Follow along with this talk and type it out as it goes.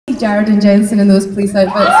Jared and Jensen in those police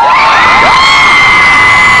outfits.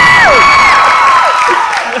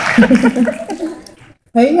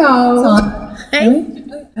 Hey y'all. Hey.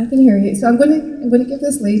 I can hear you. So I'm going to give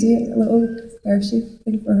this lady a little Hershey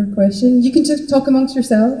thing for her question. You can just talk amongst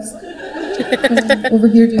yourselves. Over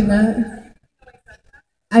here doing that.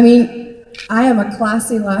 I mean, I am a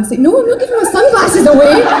classy lassie. No, I'm not giving my sunglasses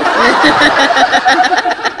away.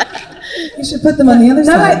 You should put them on the other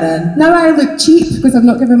side then. Now I look cheap because I've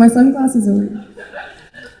not given my sunglasses away.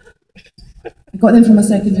 I got them from a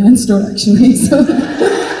second-hand store actually, so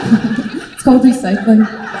it's called recycling.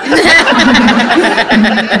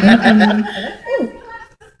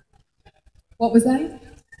 What was that?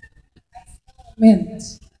 Mint.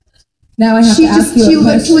 Now I have to ask you a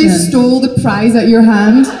question. She literally stole the prize out of your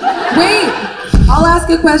hand. Wait, I'll ask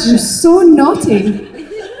a question. You're so naughty.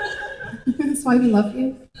 That's why we love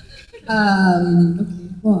you.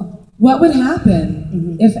 Well, what would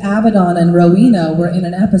happen if Abaddon and Rowena were in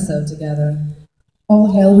an episode together?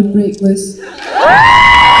 All hell would break loose.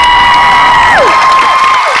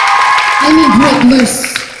 I mean, break loose.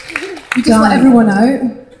 You just let everyone out.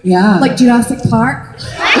 Yeah. Like Jurassic Park.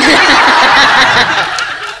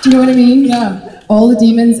 Do you know what I mean? Yeah. All the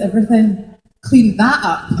demons, everything. Clean that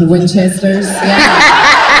up. The Winchesters. Yeah.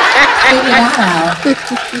 Figure that out.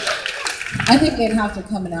 I think they'd have to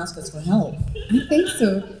come and ask us for help. I think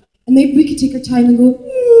so. And maybe we could take our time and go,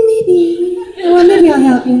 maybe. Well, maybe I'll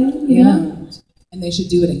help you. Yeah. And they should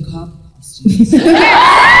do it in cop costumes. I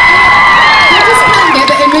just can't get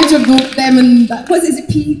the image of them and that. Is it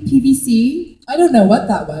PVC? I don't know what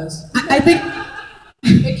that was. I think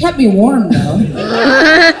it kept me warm though.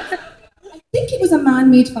 I think it was a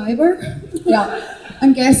man-made fiber. Yeah.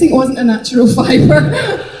 I'm guessing it wasn't a natural fiber.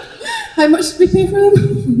 How much did we pay for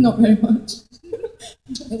them? Not very much.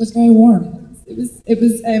 It was very warm. It was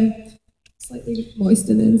slightly moist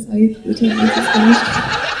on the inside.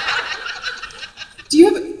 Do you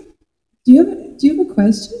have a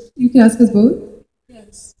question? You can ask us both.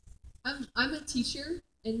 Yes. I'm a teacher,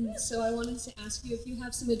 and so I wanted to ask you if you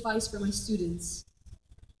have some advice for my students.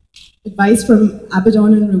 Advice from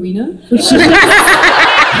Abaddon and Rowena? For sure.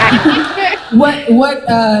 What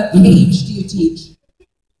age do you teach?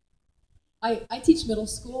 I teach middle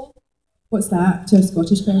school. What's that to a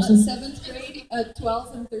Scottish person? 7th grade,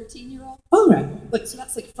 12 and 13-year-old. Oh, right. So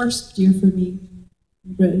that's like first year for me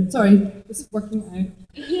in Britain. Sorry, just working it out.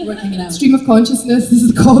 Working it out. Stream of consciousness, this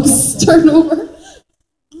is the cogs turnover.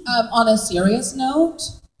 On a serious note,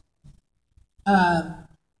 I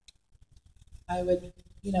would,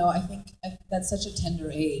 I think that's such a tender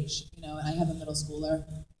age, and I have a middle schooler.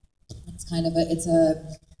 It's kind of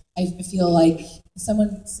I feel like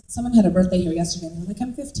someone had a birthday here yesterday, and they're like,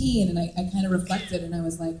 I'm 15, and I kind of reflected, and I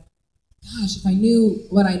was like, gosh, if I knew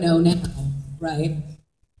what I know now, right?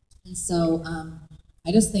 And so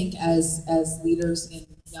I just think as leaders in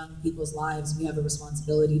young people's lives, we have a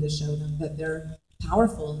responsibility to show them that they're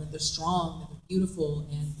powerful, and that they're strong, that they're beautiful,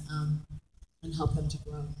 and help them to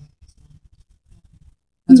grow.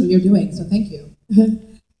 That's what you're doing, so thank you.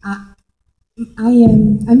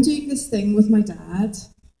 I'm doing this thing with my dad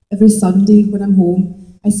every Sunday when I'm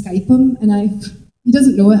home. I Skype him, and he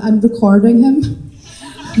doesn't know it, I'm recording him.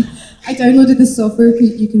 I downloaded this software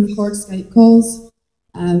because you can record Skype calls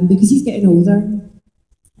because he's getting older,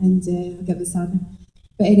 and I'll get this on.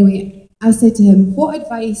 But anyway, I said to him, what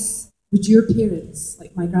advice would your parents,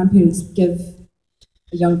 like my grandparents, give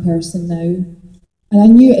a young person now? And I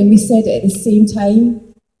knew it, and we said it at the same time.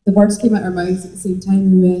 The words came out our mouths at the same time,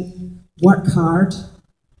 and we went, work hard.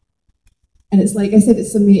 And it's like I said,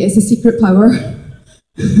 it's a secret power.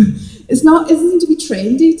 It doesn't seem to be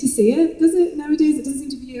trendy to say it, does it? Nowadays, it doesn't seem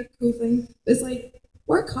to be a cool thing. But it's like,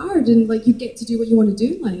 work hard, and like you get to do what you want to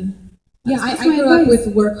do in life. I grew up with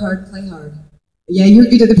work hard, play hard. Yeah, you're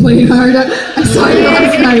good at the playing hard. I saw you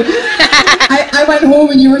last night. I went home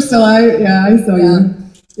and you were still out. Yeah, I saw you.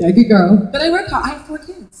 Yeah, good girl. But I work hard. I have 4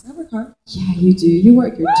 kids. I work hard. Yeah, you do. You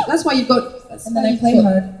work your. That's why you've got. And then I play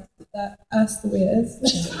hard. That's the way it is.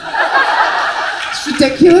 It's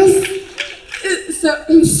ridiculous. So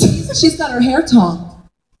she's got her hair tongued.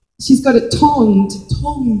 She's got it tongued.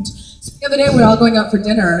 So the other day we're all going out for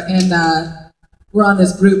dinner, and we're on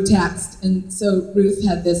this group text, and so Ruth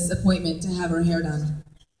had this appointment to have her hair done.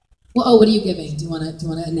 Well, what are you giving? Do you want to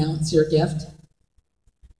announce your gift?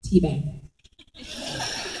 Teabag.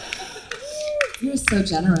 You're so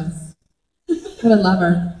generous. What a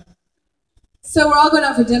lover. So we're all going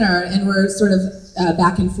out for dinner, and we're sort of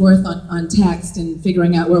back and forth on text and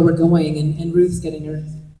figuring out where we're going, and Ruth's getting her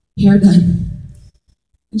hair done.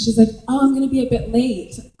 And she's like, oh, I'm going to be a bit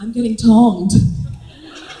late. I'm getting tongued.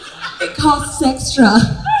 It costs extra.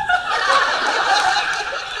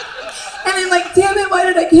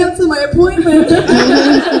 did I cancel my appointment?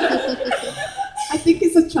 I think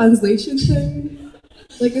it's a translation thing.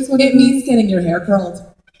 Like it's what It means getting your hair curled.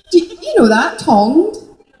 Do you know that? Tongued?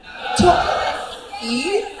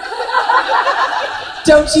 See?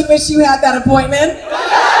 Don't you wish you had that appointment?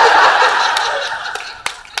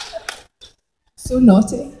 So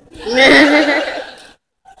naughty.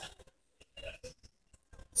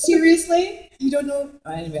 Seriously? You don't know?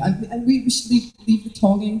 Oh, anyway, we should leave the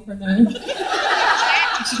tonguing for now.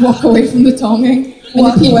 We should walk away from the tonguing.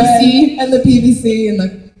 Walk and the PVC. away. And the PVC and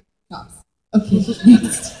the cops. Okay,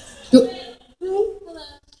 next.